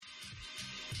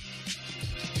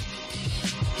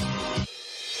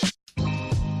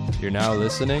You're now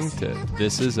listening to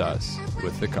This Is Us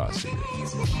with the Costa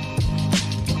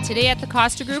Group. Today at the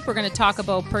Costa Group, we're going to talk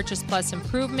about Purchase Plus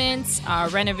improvements,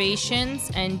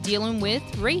 renovations, and dealing with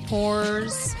rate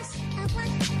whores.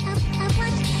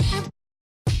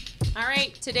 All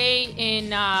right,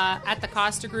 today at the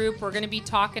Costa Group, we're going to be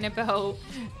talking about,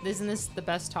 isn't this the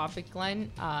best topic,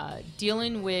 Glenn?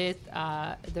 Dealing with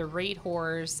the rate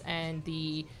whores and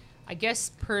the, I guess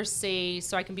per se,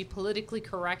 so I can be politically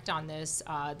correct on this,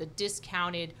 the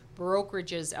discounted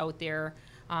brokerages out there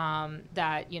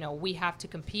that we have to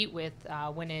compete with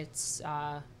when it's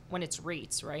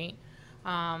rates, right?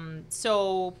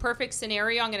 So perfect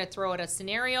scenario. I'm going to throw out a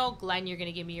scenario. Glenn, you're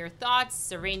going to give me your thoughts.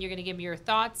 Serene, you're going to give me your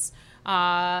thoughts.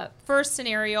 First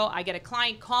scenario, I get a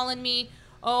client calling me.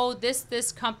 Oh,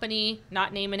 this company,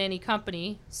 not naming any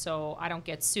company, so I don't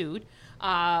get sued.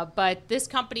 But this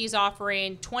company is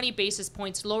offering 20 basis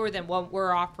points lower than what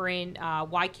we're offering.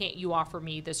 Why can't you offer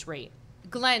me this rate?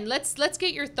 Glenn, let's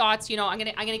get your thoughts. I'm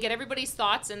gonna get everybody's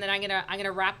thoughts, and then I'm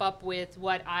gonna wrap up with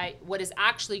what is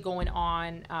actually going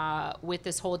on with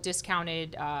this whole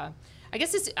discounted. I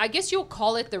guess you'll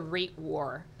call it the rate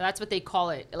war. That's what they call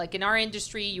it. Like in our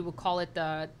industry, you would call it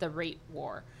the rate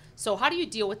war. So how do you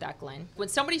deal with that, Glenn? When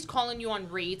somebody's calling you on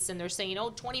rates and they're saying,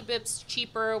 20 bips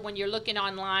cheaper when you're looking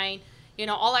online.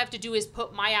 All I have to do is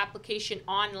put my application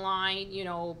online,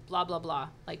 blah, blah, blah.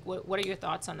 Like, what are your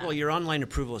thoughts on that? Well, your online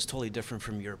approval is totally different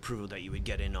from your approval that you would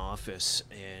get in office,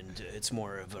 and it's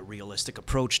more of a realistic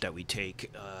approach that we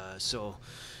take.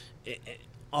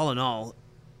 All in all,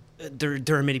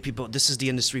 there are many people. This is the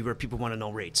industry where people want to know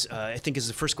rates. I think is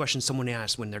the first question someone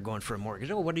asks when they're going for a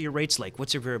mortgage. Oh, what are your rates like?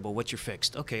 What's your variable? What's your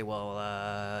fixed? Okay, well,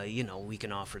 we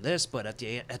can offer this, but at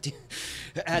the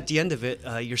end of it,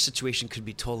 your situation could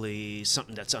be totally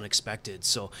something that's unexpected.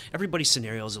 So everybody's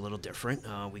scenario is a little different.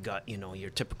 We got your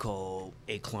typical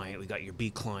A client. We got your B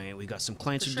client. We got some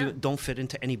clients who don't fit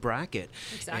into any bracket.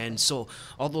 Exactly. And so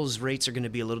all those rates are going to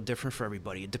be a little different for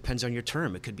everybody. It depends on your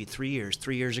term. It could be 3 years.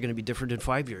 3 years are going to be different than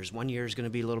 5 years. 1 year is going to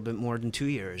be a little bit more than 2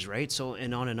 years, right? So,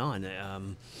 and on and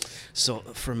on. So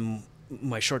from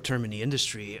my short term in the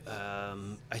industry, I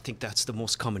think that's the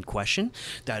most common question.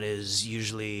 That is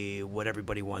usually what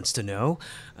everybody wants to know.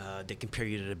 They compare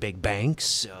you to the big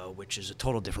banks, which is a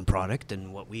total different product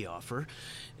than what we offer.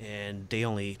 And they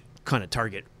only kind of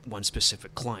target one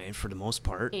specific client for the most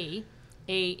part.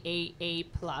 A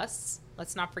plus.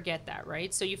 Let's not forget that,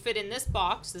 right? So you fit in this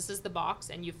box. This is the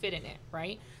box, and you fit in it,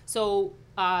 right? So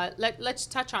let's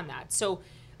touch on that. So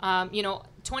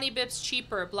 20 bips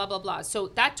cheaper, blah blah blah. So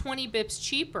that 20 bips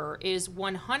cheaper is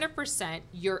 100%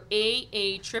 your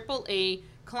triple A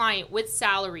client with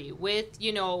salary, with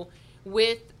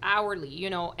hourly,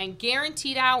 and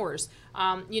guaranteed hours.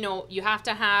 You have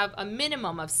to have a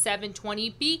minimum of 720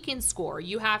 Beacon score.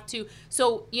 You have to,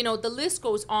 the list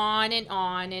goes on and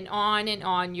on and on and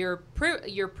on. Your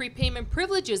prepayment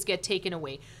privileges get taken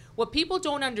away. What people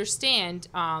don't understand,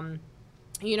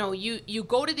 you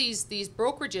go to these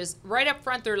brokerages right up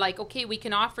front. They're like, okay, we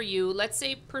can offer you, let's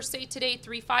say per se today,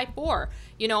 354.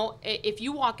 If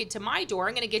you walk into my door,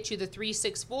 I'm going to get you the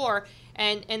 364,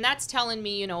 and that's telling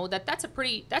me, that's a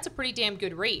pretty damn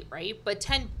good rate, right? But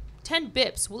 10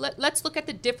 bips. Well, let's look at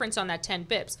the difference on that 10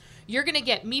 bips. You're going to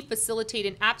get me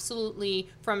facilitating absolutely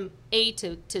from A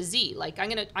to Z. Like I'm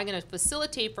going to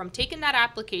facilitate from taking that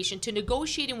application to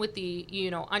negotiating with the,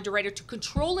 underwriter, to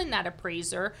controlling that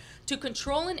appraiser, to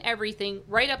controlling everything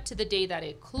right up to the day that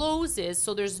it closes.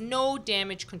 So there's no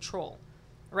damage control,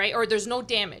 right? Or there's no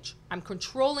damage. I'm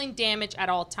controlling damage at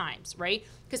all times, right?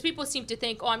 Because people seem to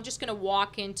think, I'm just going to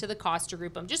walk into the Costa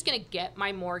Group. I'm just going to get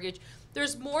my mortgage.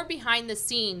 There's more behind the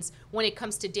scenes when it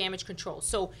comes to damage control.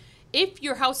 So if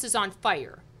your house is on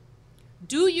fire,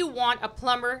 do you want a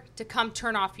plumber to come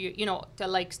turn off your,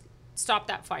 to stop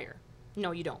that fire?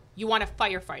 No, you don't. You want a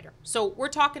firefighter. So we're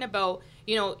talking about,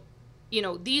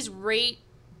 these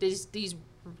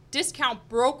discount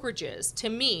brokerages to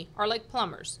me are like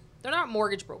plumbers. They're not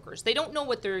mortgage brokers. They don't know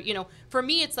what they're, for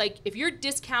me, it's like, if you're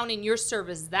discounting your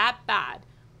service that bad,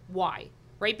 why?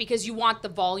 Right? Because you want the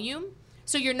volume.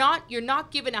 So you're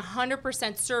not giving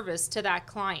 100% service to that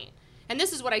client. And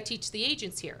this is what I teach the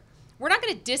agents here. We're not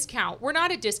going to discount. We're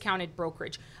not a discounted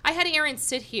brokerage. I had Aaron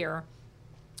sit here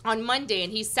on Monday,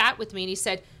 and he sat with me and he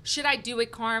said, should I do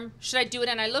it, Carm? Should I do it?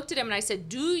 And I looked at him and I said,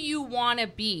 do you want to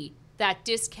be that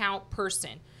discount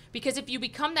person? Because if you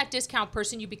become that discount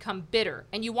person, you become bitter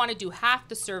and you want to do half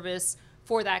the service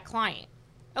for that client.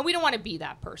 And we don't want to be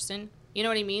that person. You know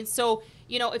what I mean? So,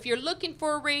 if you're looking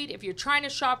for a rate, if you're trying to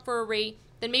shop for a rate,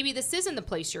 then maybe this isn't the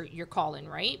place you're calling,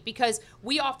 right? Because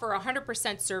we offer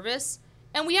 100% service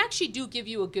and we actually do give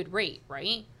you a good rate,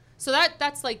 right? So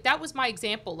that was my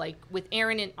example, like with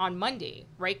Aaron on Monday,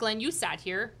 right, Glenn? You sat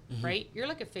here, right? You're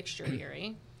like a fixture here,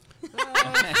 eh?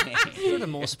 For the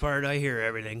most part, I hear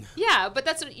everything. Yeah, but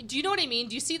do you know what I mean?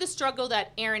 Do you see the struggle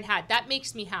that Aaron had? That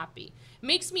makes me happy.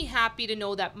 Makes me happy to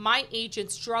know that my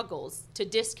agent struggles to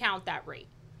discount that rate.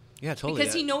 Yeah, totally.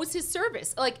 Because he knows his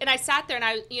service. Like, and I sat there and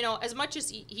I, as much as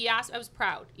he asked, I was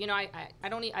proud. I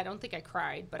don't think I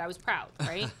cried, but I was proud,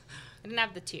 right? I didn't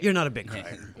have the tears. You're not a big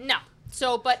crier. No.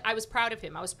 So, but I was proud of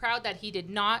him. I was proud that he did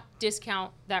not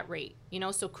discount that rate.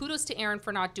 So kudos to Aaron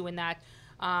for not doing that.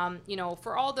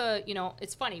 For all the,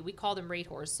 it's funny, we call them rate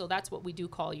whores. So that's what we do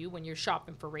call you when you're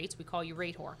shopping for rates. We call you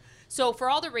rate whore. So for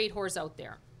all the rate whores out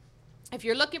there, if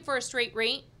you're looking for a straight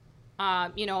rate,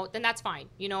 then that's fine.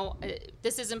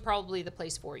 This isn't probably the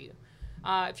place for you.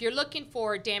 If you're looking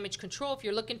for damage control, if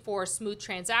you're looking for a smooth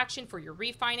transaction for your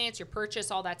refinance, your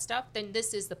purchase, all that stuff, then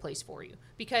this is the place for you.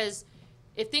 Because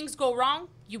if things go wrong,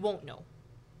 you won't know.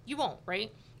 You won't,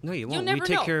 right? No, you won't. We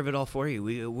take care of it all for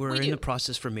you. We're in the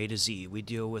process from A to Z. We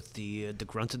deal with the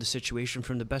grunt of the situation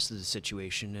from the best of the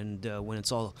situation. And when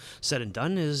it's all said and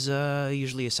done, is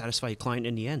usually a satisfied client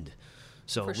in the end.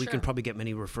 So we can probably get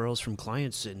many referrals from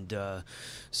clients and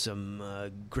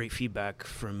some great feedback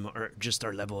from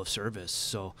our level of service.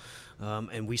 So,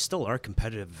 and we still are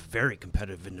competitive, very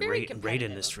competitive in the rate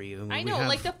industry. I know,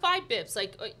 like the 5 bips.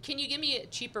 Like, can you give me a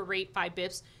cheaper rate, 5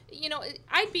 bips?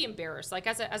 I'd be embarrassed, like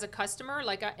as a customer,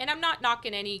 and I'm not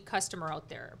knocking any customer out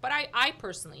there, but I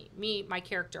personally, my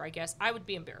character, I guess, I would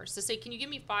be embarrassed to say, can you give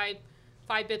me 5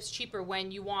 bips cheaper when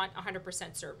you want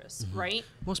 100% service, right?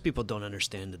 Most people don't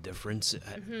understand the difference.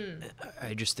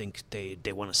 I just think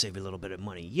they want to save a little bit of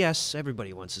money. Yes,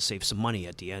 everybody wants to save some money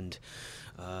at the end.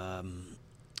 But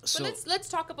let's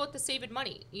talk about the saving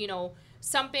money.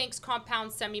 Some banks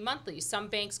compound semi-monthly. Some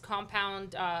banks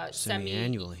compound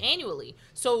semi-annually.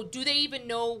 So do they even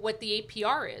know what the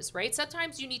APR is, right?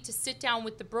 Sometimes you need to sit down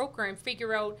with the broker and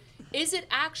figure out, is it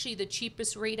actually the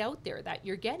cheapest rate out there that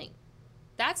you're getting?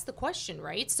 That's the question,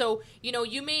 right? So,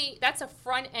 that's a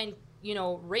front end,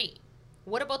 rate.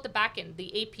 What about the back end,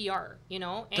 the APR,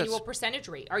 annual percentage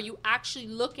rate? Are you actually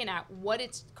looking at what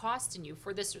it's costing you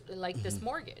for this, this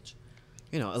mortgage?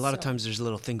 A lot of times there's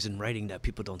little things in writing that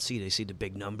people don't see. They see the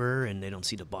big number and they don't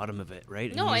see the bottom of it,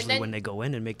 right? No, and usually when they go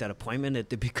in and make that appointment,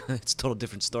 it's a total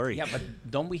different story. Yeah, but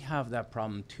don't we have that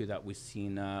problem too that we've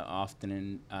seen often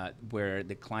in where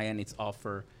the client is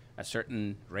offered a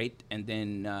certain rate and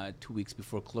then 2 weeks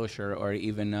before closure or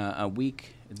even a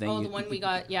week, then the one we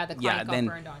got, the client got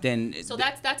burned on. So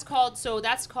that's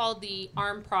called the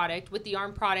ARM product. With the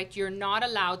ARM product, you're not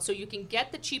allowed, so you can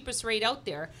get the cheapest rate out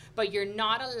there, but you're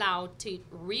not allowed to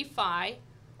refi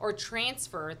or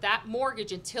transfer that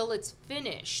mortgage until it's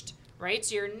finished, right?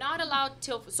 So you're not allowed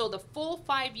so the full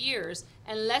 5 years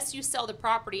unless you sell the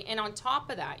property, and on top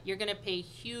of that, you're going to pay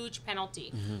huge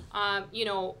penalty.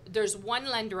 There's one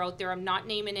lender out there, I'm not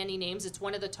naming any names, it's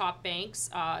one of the top banks,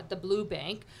 the Blue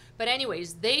Bank, but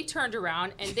anyways, they turned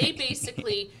around and they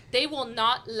basically, they will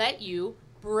not let you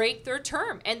break their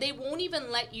term, and they won't even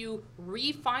let you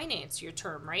refinance your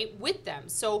term, right, with them.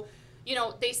 So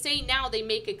they say now they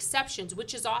make exceptions,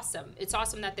 which is awesome. It's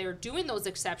awesome that they're doing those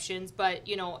exceptions, but,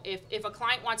 if a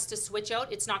client wants to switch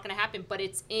out, it's not going to happen, but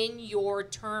it's in your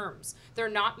terms. They're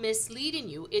not misleading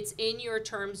you. It's in your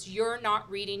terms. You're not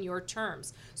reading your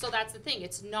terms. So that's the thing.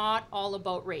 It's not all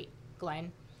about rate,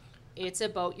 Glenn. It's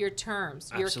about your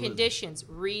terms, your conditions.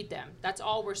 Read them. That's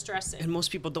all we're stressing. And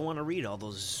most people don't want to read all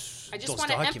those I just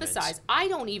want to emphasize, I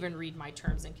don't even read my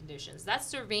terms and conditions. That's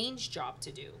Surveillance job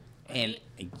to do. And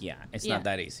it's not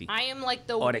that easy. I am like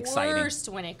the worst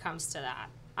when it comes to that.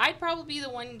 I'd probably be the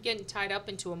one getting tied up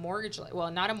into a mortgage.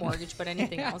 Well, not a mortgage, but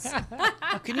anything else.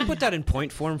 Can you put that in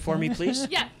point form for me, please?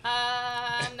 Yeah.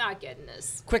 I'm not getting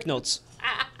this. Quick notes.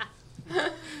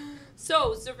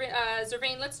 So,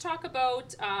 Zervain, let's talk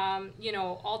about,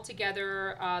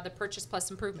 altogether, the Purchase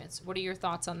Plus improvements. What are your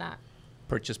thoughts on that?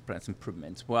 Purchase Plus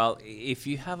improvements. Well, if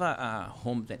you have a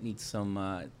home that needs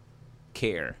some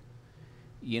care,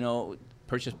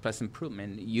 Purchase Plus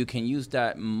improvement, you can use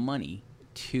that money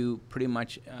to pretty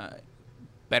much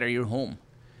better your home,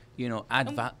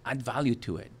 add value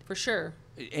to it. For sure.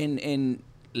 And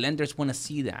lenders want to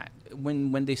see that.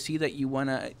 When they see that you want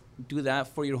to do that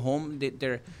for your home,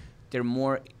 they're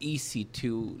more easy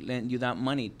to lend you that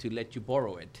money, to let you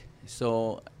borrow it.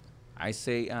 So I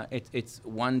say it's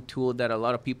one tool that a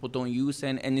lot of people don't use,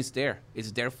 and it's there.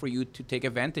 It's there for you to take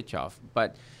advantage of.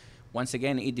 But once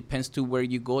again, it depends to where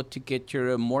you go to get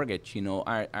your mortgage. You know,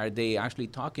 are they actually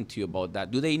talking to you about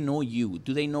that? Do they know you?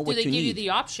 Do they know what you need? Do they give you the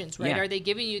options, right? Yeah. Are they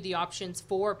giving you the options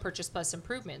for purchase plus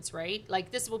improvements, right?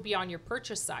 Like this will be on your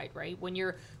purchase side, right? When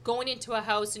you're going into a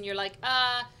house and you're like,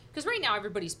 because right now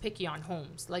everybody's picky on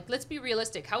homes. Like, let's be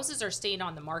realistic. Houses are staying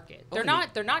on the market. They're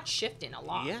not shifting a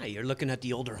lot. Yeah, you're looking at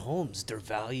the older homes. Their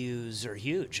values are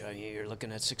huge. I mean, you're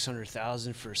looking at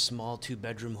 $600,000 for a small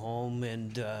 2-bedroom home,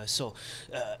 and so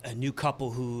a new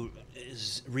couple who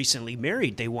is recently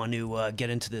married, they want to get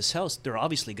into this house. They're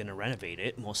obviously going to renovate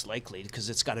it, most likely, because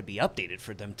it's got to be updated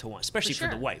for them to want, especially for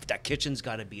the wife. That kitchen's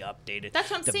got to be updated. That's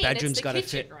what I'm saying. Bedroom's It's the got to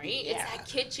kitchen, fit, right? Yeah. It's that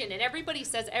kitchen, and everybody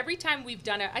says every time we've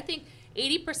done it, I think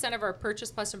 80% of our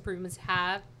purchase plus improvements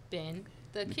have been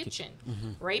the kitchen,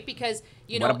 right? Because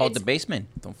what about the basement?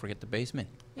 Don't forget the basement.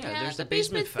 Yeah, there's the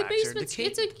basement factor.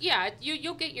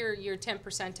 You'll get your 10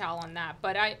 percentile on that,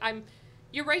 but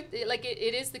you're right. Like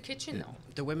it is the kitchen though.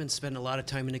 The women spend a lot of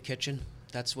time in the kitchen.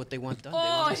 That's what they want done.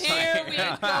 Oh, here we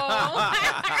go.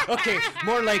 Okay,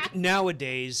 more like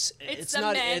nowadays, It's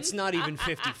it's not even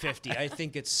 50-50. I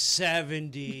think it's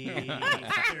 70-30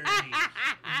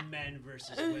 men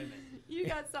versus women. You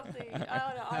got something.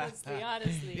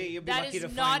 Honestly. Hey, you'll be that lucky is to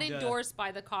not find, endorsed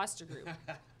by the Costa Group.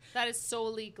 That is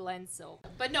solely Glenso.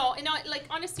 But no, and like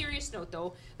on a serious note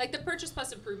though, like the purchase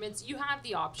plus improvements, you have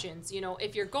the options. You know,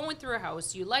 if you're going through a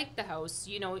house, you like the house,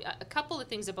 you know, a couple of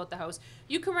things about the house,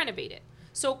 you can renovate it.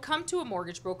 So come to a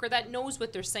mortgage broker that knows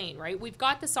what they're saying, right? We've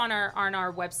got this on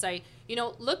our website. You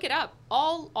know, look it up.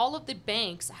 All of the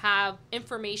banks have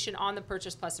information on the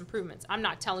purchase plus improvements. I'm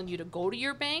not telling you to go to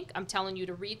your bank. I'm telling you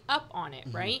to read up on it,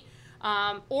 right?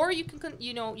 Or you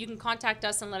can contact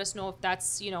us and let us know if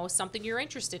that's, you know, something you're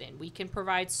interested in. We can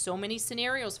provide so many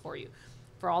scenarios for you.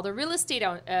 For all the real estate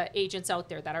agents out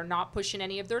there that are not pushing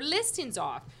any of their listings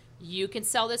off, you can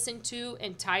sell this into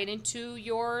and tie it into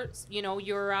your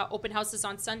open houses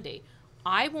on Sunday.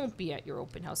 I won't be at your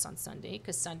open house on Sunday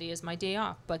because Sunday is my day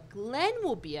off, but Glenn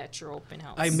will be at your open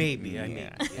house. I may be. You know,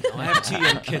 I have 2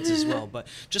 young kids as well. But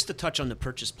just to touch on the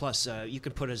purchase plus, you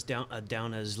can put us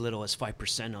down as little as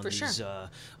 5% on these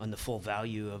on the full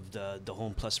value of the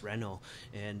home plus reno,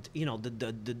 and you know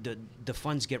the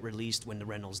funds get released when the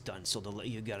rental's done. So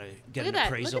you gotta get an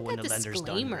appraisal when the lender's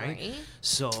done, right?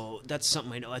 So that's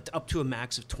something I know. Up to a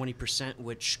max of 20%,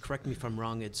 which, correct me if I'm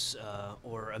wrong, it's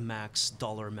or a max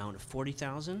dollar amount of 40,000.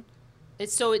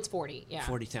 It's 40, yeah.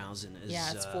 40,000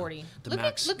 is it's 40. The look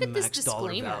max, at this dollar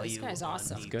disclaimer. value This guy's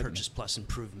awesome. on the purchase plus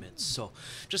improvements. So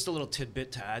just a little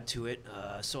tidbit to add to it.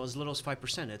 So as little as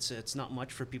 5%, it's not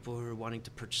much for people who are wanting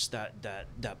to purchase that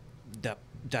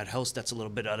house that's a little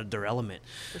bit out of their element.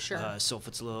 For sure. So if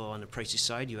it's a little on the pricey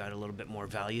side, you add a little bit more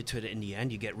value to it. In the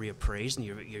end, you get reappraised, and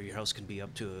your house can be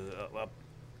up to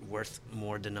worth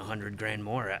more than $100,000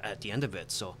 more at the end of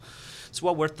it. So it's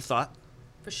well worth the thought.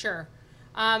 For sure.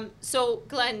 So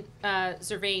Glenn,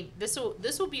 Zervain, this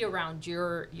will be around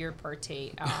your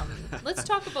parte. Let's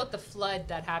talk about the flood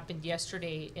that happened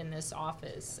yesterday in this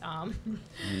office.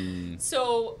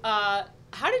 So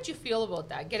how did you feel about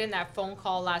that? Getting that phone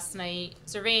call last night,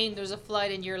 Zervain, there's a flood,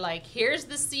 and you're like, here's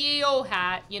the CEO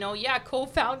hat. You know,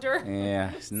 co-founder.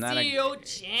 Yeah, it's not CEO,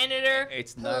 janitor,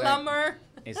 it's plumber.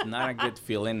 It's not a good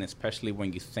feeling, especially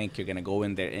when you think you're gonna go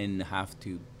in there and have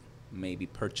to maybe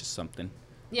purchase something.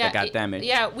 Yeah, that got damaged.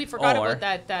 Yeah, we forgot about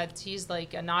that. That he's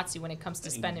like a Nazi when it comes to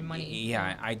spending money.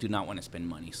 Yeah, I do not want to spend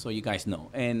money, so you guys know.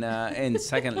 And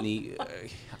secondly,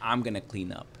 I'm gonna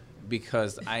clean up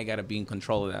because I gotta be in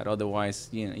control of that. Otherwise,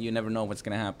 you never know what's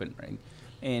gonna happen, right?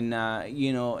 And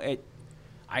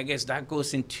I guess that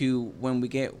goes into when we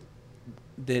get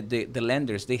the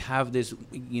lenders. They have this,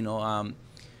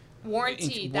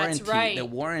 warranty. That's right. The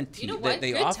warranty that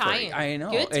they Good offer. Tie-in. I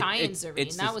know. Good tie-ins,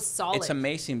 that was solid. It's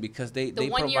amazing because they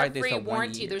one year provide this free a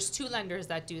warranty. 1 year. There's 2 lenders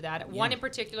that do that. One in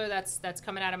particular that's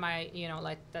coming out of my,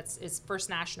 is First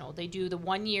National. They do the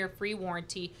 1 year free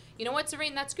warranty. You know what,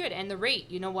 Zervain? That's good. And the rate,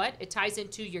 you know what? It ties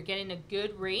into you're getting a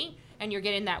good rate and you're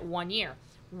getting that 1 year.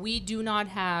 We do not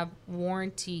have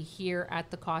warranty here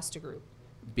at the Costa Group.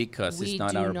 Because it's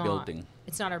not our building.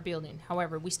 It's not our building.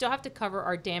 However, we still have to cover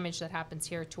our damage that happens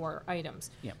here to our items.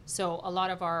 Yep. So a lot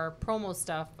of our promo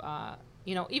stuff,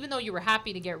 even though you were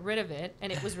happy to get rid of it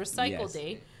and it was recycle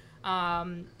day,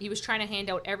 he was trying to hand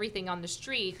out everything on the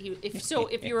street.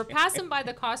 If you were passing by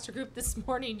the Costa Group this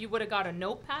morning, you would have got a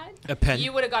notepad. A pen.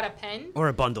 You would have got a pen. Or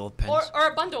a bundle of pens. Or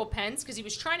a bundle of pens because he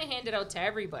was trying to hand it out to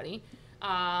everybody.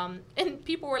 And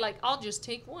people were like, I'll just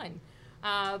take one.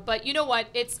 But you know what?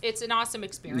 It's an awesome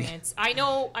experience. I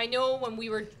know when we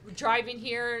were driving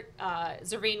here,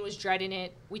 Zervain was dreading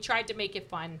it. We tried to make it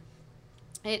fun.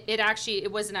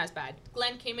 It wasn't as bad.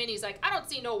 Glenn came in. He's like, I don't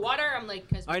see no water. I'm like,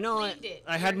 because I know, cleaned it.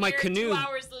 I had You're my here canoe. 2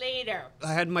 hours later.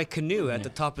 I had my canoe at the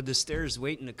top of the stairs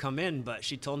waiting to come in, but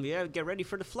she told me, yeah, get ready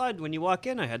for the flood when you walk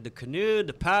in. I had the canoe,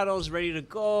 the paddles ready to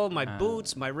go, my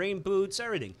boots, my rain boots,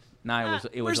 everything. No,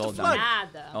 it Where's was all the flood? done.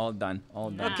 Nada. All done. All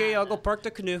done. Okay, I'll go park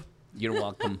the canoe. You're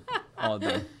welcome. All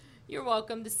done. You're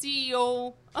welcome. The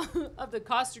CEO of the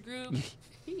Costa Group.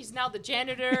 He's now the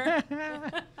janitor.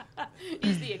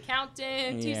 He's the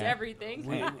accountant. He's Yeah.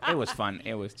 everything. It was fun.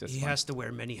 It was just He fun. has to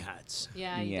wear many hats.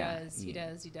 Yeah, he Yeah, does. He yeah.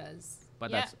 does. He does.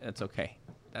 But Yeah. that's okay.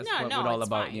 That's no, what no, we're all it's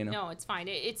about, fine. you know. No, it's fine.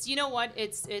 It's you know what?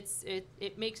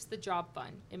 It makes the job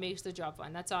fun. It makes the job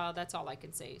fun. That's all I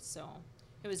can say. So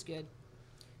it was good.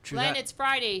 True Glenn, that. it's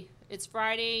Friday. It's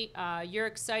Friday. You're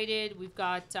excited. We've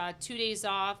got 2 days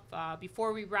off.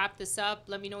 Before we wrap this up,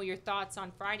 let me know your thoughts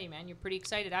on Friday, man. You're pretty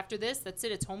excited. After this, that's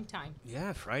it. It's home time.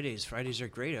 Yeah, Fridays are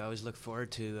great. I always look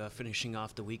forward to finishing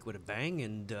off the week with a bang,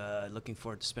 and looking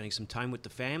forward to spending some time with the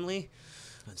family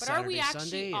on But Saturday, are we actually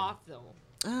Sunday. off though?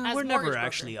 As We're never mortgage broker.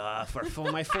 actually off.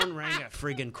 My phone rang at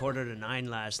friggin' 8:45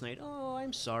 last night. Oh,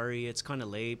 I'm sorry, it's kind of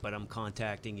late, but I'm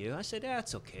contacting you. I said,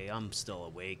 it's okay. I'm still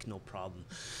awake, no problem.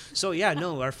 So yeah,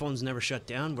 no, our phones never shut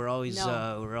down. We're always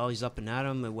up and at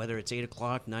 'em, whether it's 8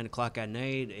 o'clock, 9 o'clock at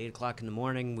night, 8 o'clock in the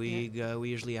morning. We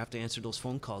usually have to answer those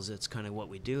phone calls. It's kind of what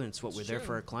we do, and it's what we're there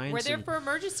for our clients. We're there and- for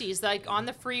emergencies, like on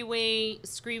the freeway,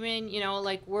 screaming. You know,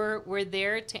 like we're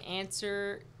there to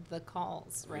answer the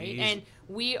calls, right? We- And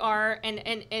we are, and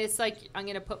it's like I'm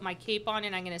gonna put my cape on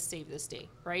and I'm gonna save this day,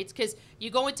 right? Because you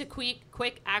go into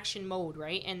quick action mode,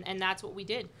 right? And that's what we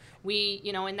did.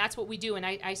 And that's what we do. And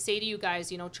I say to you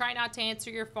guys, try not to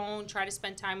answer your phone. Try to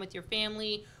spend time with your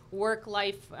family, work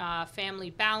life, family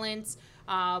balance.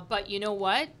 But you know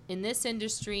what? In this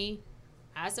industry,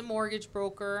 as a mortgage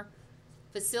broker,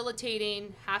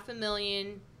 facilitating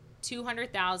 $500,000,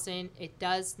 $200,000, it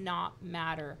does not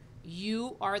matter.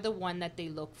 You are the one that they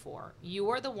look for. You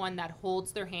are the one that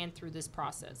holds their hand through this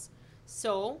process.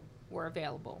 So we're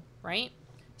available, right?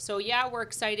 So yeah, we're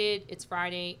excited. It's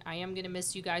Friday. I am going to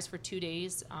miss you guys for 2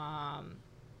 days.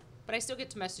 But I still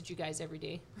get to message you guys every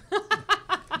day.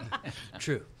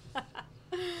 True.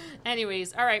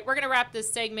 Anyways, all right, we're going to wrap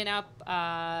this segment up.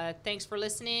 Thanks for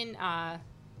listening. Have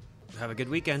a good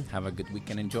weekend. Have a good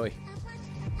weekend. Enjoy.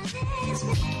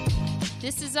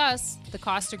 This is us, the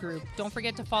Costa Group. Don't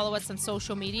forget to follow us on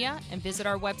social media and visit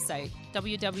our website,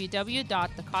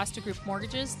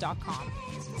 www.thecostagroupmortgages.com.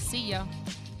 See ya.